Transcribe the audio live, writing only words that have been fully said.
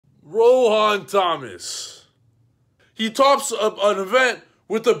Rohan Thomas. He tops an event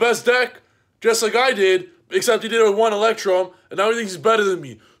with the best deck, just like I did, except he did it with one Electrum, and now he thinks he's better than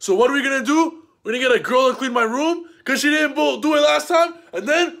me. So what are we gonna do? We're gonna get a girl to clean my room, because she didn't do it last time, and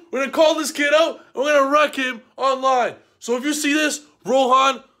then we're gonna call this kid out, and we're gonna wreck him online. So if you see this,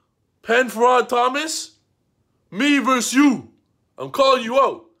 Rohan Penfrod Thomas, me versus you. I'm calling you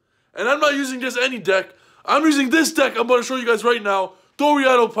out. And I'm not using just any deck. I'm using this deck I'm going to show you guys right now.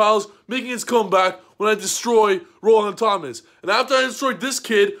 Doriado Pals making its comeback when I destroy Rohan Thomas. And after I destroyed this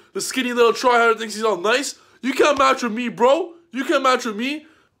kid, the skinny little tryhard thinks he's all nice. You can't match with me, bro. You can't match with me.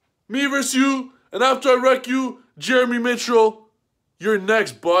 Me versus you. And after I wreck you, Jeremy Mitchell, you're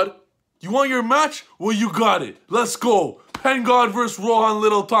next, bud. You want your match? Well, you got it. Let's go. Pen God versus Rohan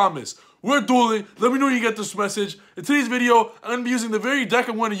Little Thomas. We're dueling. Let me know you get this message. In today's video, I'm going to be using the very deck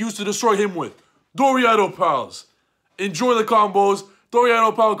I'm going to use to destroy him with. Doriado Pals. Enjoy the combos.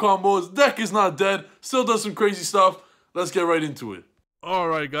 Doriado Pal combos. Deck is not dead. Still does some crazy stuff. Let's get right into it.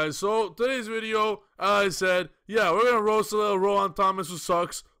 Alright guys, so today's video, as I said, yeah, we're going to roast a little Rohan Thomas who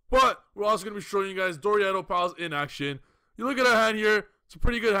sucks. But we're also going to be showing you guys Doriado Pals in action. You look at our hand here. It's a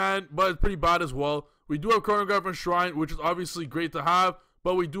pretty good hand, but it's pretty bad as well. We do have Chronograph and Shrine, which is obviously great to have.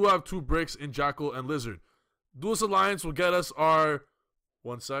 But we do have 2 bricks in Jackal and Lizard. Duelist Alliance will get us our...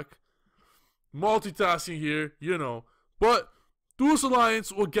 One sec. Multitasking here, you know. But Duelist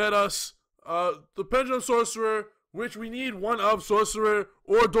Alliance will get us the Pendulum Sorcerer, which we need one of Sorcerer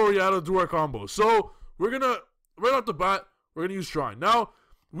or Doriado to do our combo. So we're going to, right off the bat, we're going to use Shrine. Now,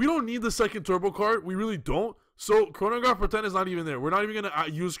 we don't need the second turbo card. We really don't. So Chronograph Pretend is not even there. We're not even going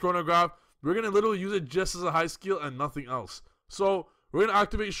to use Chronograph. We're going to literally use it just as a high skill and nothing else. So we're going to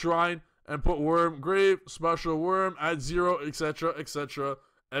activate Shrine and put Worm, Grave, Special Worm, add 0, etc., etc.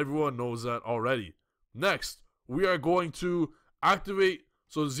 Everyone knows that already. Next, we are going to activate,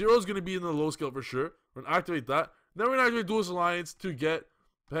 so 0 is going to be in the low skill for sure. We're going to activate that. Then we're going to activate Duelist Alliance to get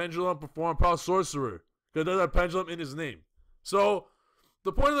Pendulum, Perform, Power Sorcerer. Because it does have Pendulum in his name. So,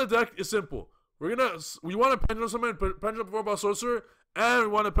 the point of the deck is simple. We want to Pendulum Summon, Pendulum, Perform, Power Sorcerer, and we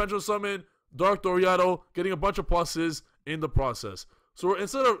want to Pendulum Summon Dark Doriado, getting a bunch of pluses in the process. So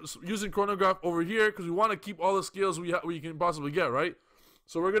instead of using Chronograph over here, because we want to keep all the skills we can possibly get, right?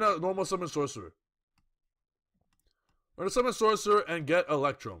 So we're going to normal summon Sorcerer. We're going to summon Sorcerer and get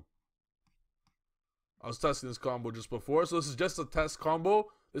Electrum. I was testing this combo just before, so this is just a test combo.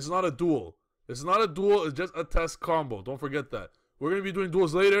 This is not a duel. This is not a duel, it's just a test combo. Don't forget that. We're going to be doing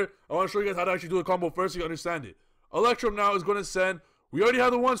duels later. I want to show you guys how to actually do a combo first so you understand it. Electrum now is going to send, we already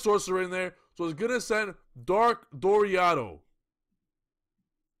have the one Sorcerer in there, so it's going to send Dark Doriado.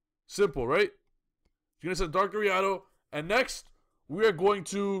 Simple, right? It's going to send Dark Doriado. And next, we are going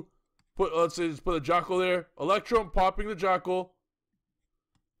to put, let's say, just put a Jackal there. Electrum, popping the Jackal.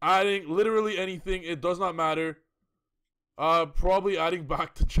 Adding literally anything. It does not matter. Probably adding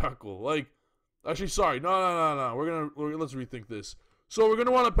back the Jackal. Like, actually, sorry. No. Let's rethink this. So we're going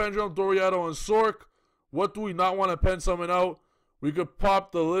to want to Pendulum, Doriado, and Sork. What do we not want to pen summon out? We could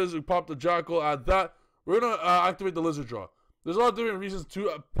pop the Lizard, pop the Jackal, add that. We're going to activate the Lizard Draw. There's a lot of different reasons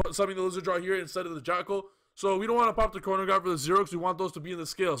to summon the Lizard Draw here instead of the Jackal. So we don't want to pop the Chronograph for the 0 because we want those to be in the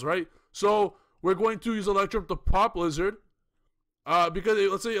scales, right? So we're going to use Electrum to pop Lizard. Because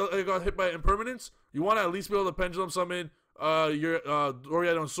let's say it got hit by Impermanence, you want to at least be able to Pendulum summon your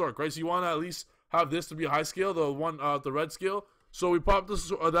Doriado and Sork, right? So you want to at least have this to be a high scale, the red scale. So we pop this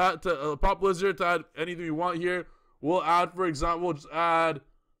that to pop Lizard to add anything we want here. We'll add, for example, we'll just add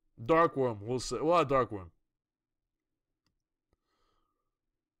Dark Worm. We'll add Dark Worm.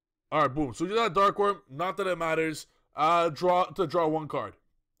 Alright, boom. So we did that Dark Worm. Not that it matters. Draw one card.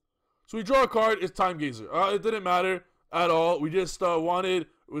 So we draw a card. It's Time Gazer. It didn't matter at all. We just wanted,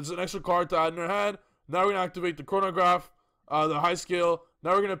 it was an extra card to add in our hand. Now we're going to activate the Chronograph, the high scale.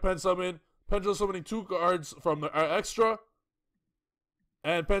 Now we're going to pen summon. Pendulum summoning 2 cards from our extra.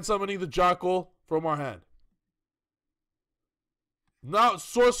 And pen summoning the Jackal from our hand. Now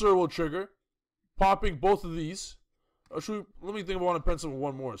Sorcerer will trigger. Popping both of these. Let me think if I want to pen summon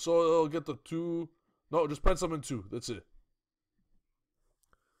one more. So it'll get the 2. No, just pen summon 2. That's it.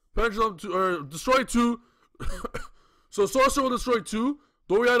 Pendulum 2, or destroy 2. So Sorcerer will destroy 2.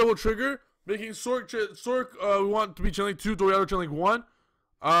 Doriado will trigger, making Sork we want to be channeling 2, Doriado channeling 1.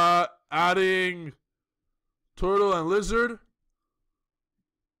 Adding Turtle and Lizard.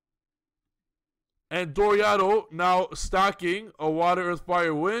 And Doriado now stacking a Water, Earth,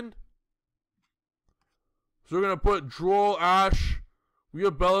 Fire, Wind. So we're going to put Droll, Ash. We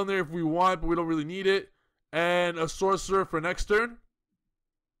have Bell in there if we want, but we don't really need it. And a Sorcerer for next turn.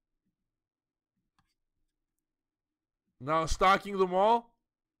 Now stacking them all.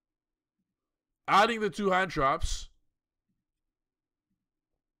 adding the 2 hand traps.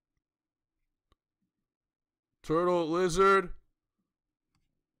 Turtle, Lizard.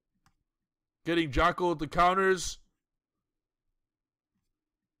 Getting Jackal with the counters.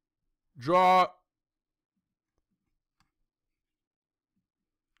 Draw.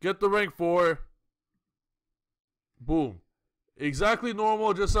 Get the rank 4. Boom. Exactly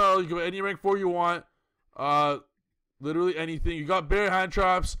normal, just you can get any rank 4 you want. Literally anything. You got bare hand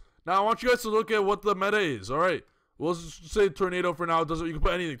traps. Now I want you guys to look at what the meta is. Alright. We'll just say Tornado for now. You can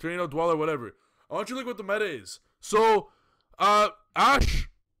put anything. Tornado, Dweller, whatever. I want you to look at what the meta is. So, Ash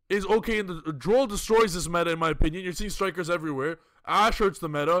is okay in the Droll destroys this meta in my opinion. You're seeing strikers everywhere. Ash hurts the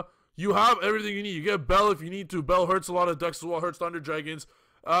meta. You have everything you need. You get Bell if you need to. Bell hurts a lot of decks as well. Hurts Thunder Dragons.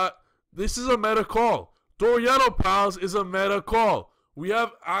 This is a meta call. Doriado Pals is a meta call. We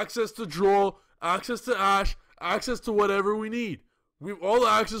have access to Droll, access to Ash, access to whatever we need. We have all the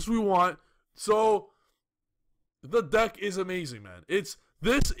access we want. So the deck is amazing, man.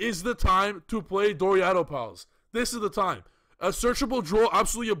 This is the time to play Doriado Pals. This is the time. A searchable Droll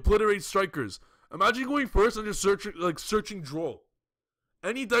absolutely obliterates strikers. Imagine going first and just searching Droll.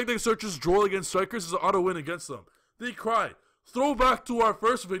 Any deck that searches Droll against strikers is an auto win against them. They cry. Throwback to our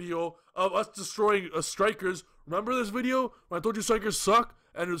first video of us destroying strikers. Remember this video when I told you strikers suck?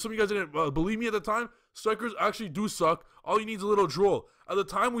 And some of you guys didn't believe me at the time. Strikers actually do suck. All you need is a little Droll. At the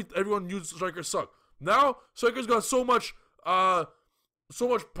time, everyone knew strikers suck. Now, strikers got so much power. So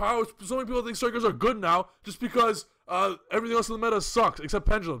many people think strikers are good now just because everything else in the meta sucks except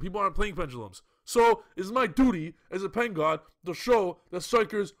Pendulum. People aren't playing Pendulums. So it's my duty as a Pen God to show that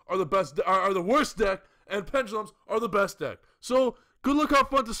strikers are the best, are the worst deck, and Pendulums are the best deck. So good luck, have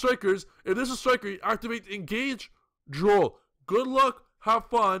fun to strikers. If this is a striker, you activate Engage, Droll. Good luck, have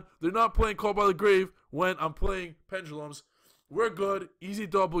fun. They're not playing Call by the Grave when I'm playing Pendulums. We're good, easy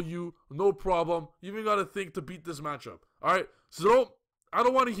W, no problem. You even gotta think to beat this matchup. Alright, so I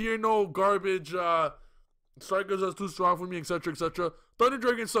don't want to hear no garbage, strikers are too strong for me, etc, etc. Thunder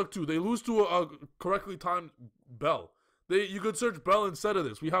Dragons suck too. They lose to a correctly timed Bell. You could search Bell instead of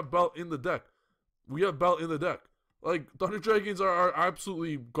this. We have Bell in the deck. Like, Thunder Dragons are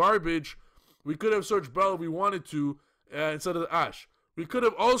absolutely garbage. We could have searched Bell if we wanted to, instead of the Ash. We could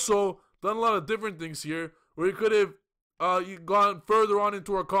have also done a lot of different things here, where we could have gone further on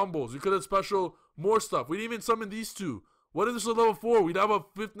into our combos. We could have special more stuff. We didn't even summon these two. What if this was level 4? We'd have a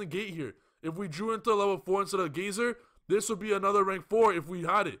 5th negate here. If we drew into level 4 instead of Gazer, this would be another rank 4 if we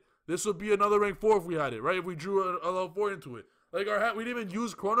had it. This would be another rank 4 if we had it, right? If we drew a level 4 into it. Like, we didn't even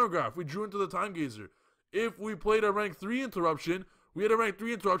use Chronograph. We drew into the Time Gazer. If we played a rank 3 interruption, we had a rank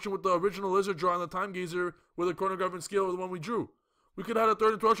 3 interruption with the original Lizard draw and the Time Gazer with a Chronograph and Scale with the one we drew. We could have had a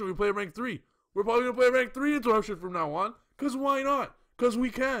 3rd interruption. We play rank 3. We're probably going to play rank 3 interruption from now on. Because why not? Because we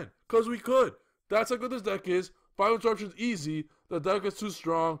can. Because we could. That's how good this deck is. 5 interruptions easy. The deck is too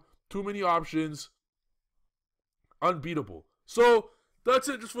strong. Too many options. Unbeatable. So, that's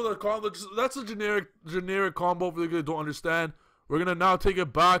it just for the combo. That's a generic combo for the guys that don't understand. We're going to now take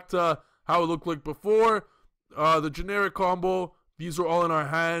it back to how it looked like before. The generic combo. These are all in our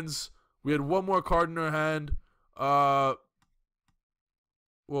hands. We had one more card in our hand. What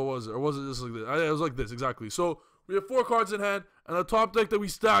was it? Or was it just like this? It was like this, exactly. So, we have 4 cards in hand. And the top deck that we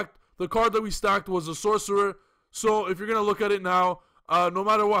stacked, the card that we stacked was a Sorcerer. So, if you're going to look at it now, no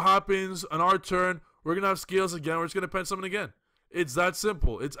matter what happens on our turn, we're going to have Scales again. We're just going to pen summon again. It's that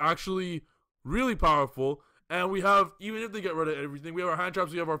simple. It's actually really powerful. And we have, even if they get rid of everything, we have our hand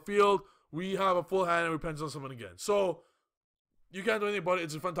traps, we have our field, we have a full hand, and we pen summon again. So, you can't do anything about it.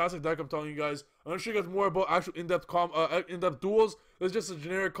 It's a fantastic deck, I'm telling you guys. I'm going to show you guys more about actual in-depth duels. It's just a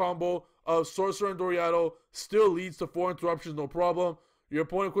generic combo of Sorcerer and Doriado. Still leads to 4 interruptions, no problem. Your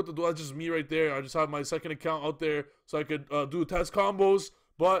opponent quit the duel. That's just me right there. I just have my second account out there so I could do test combos.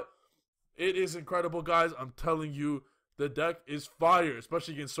 But it is incredible, guys. I'm telling you, the deck is fire,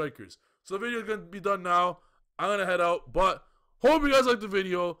 especially against strikers. So the video is going to be done now. I'm going to head out. But hope you guys liked the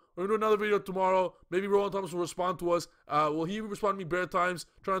video. We're going to do another video tomorrow. Maybe Rohan Thomas will respond to us. Will he respond to me bare times?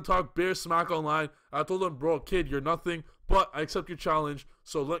 Trying to talk bare smack online. I told him, bro, kid, you're nothing. But I accept your challenge.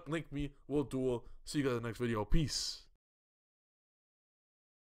 So link me. We'll duel. See you guys in the next video. Peace.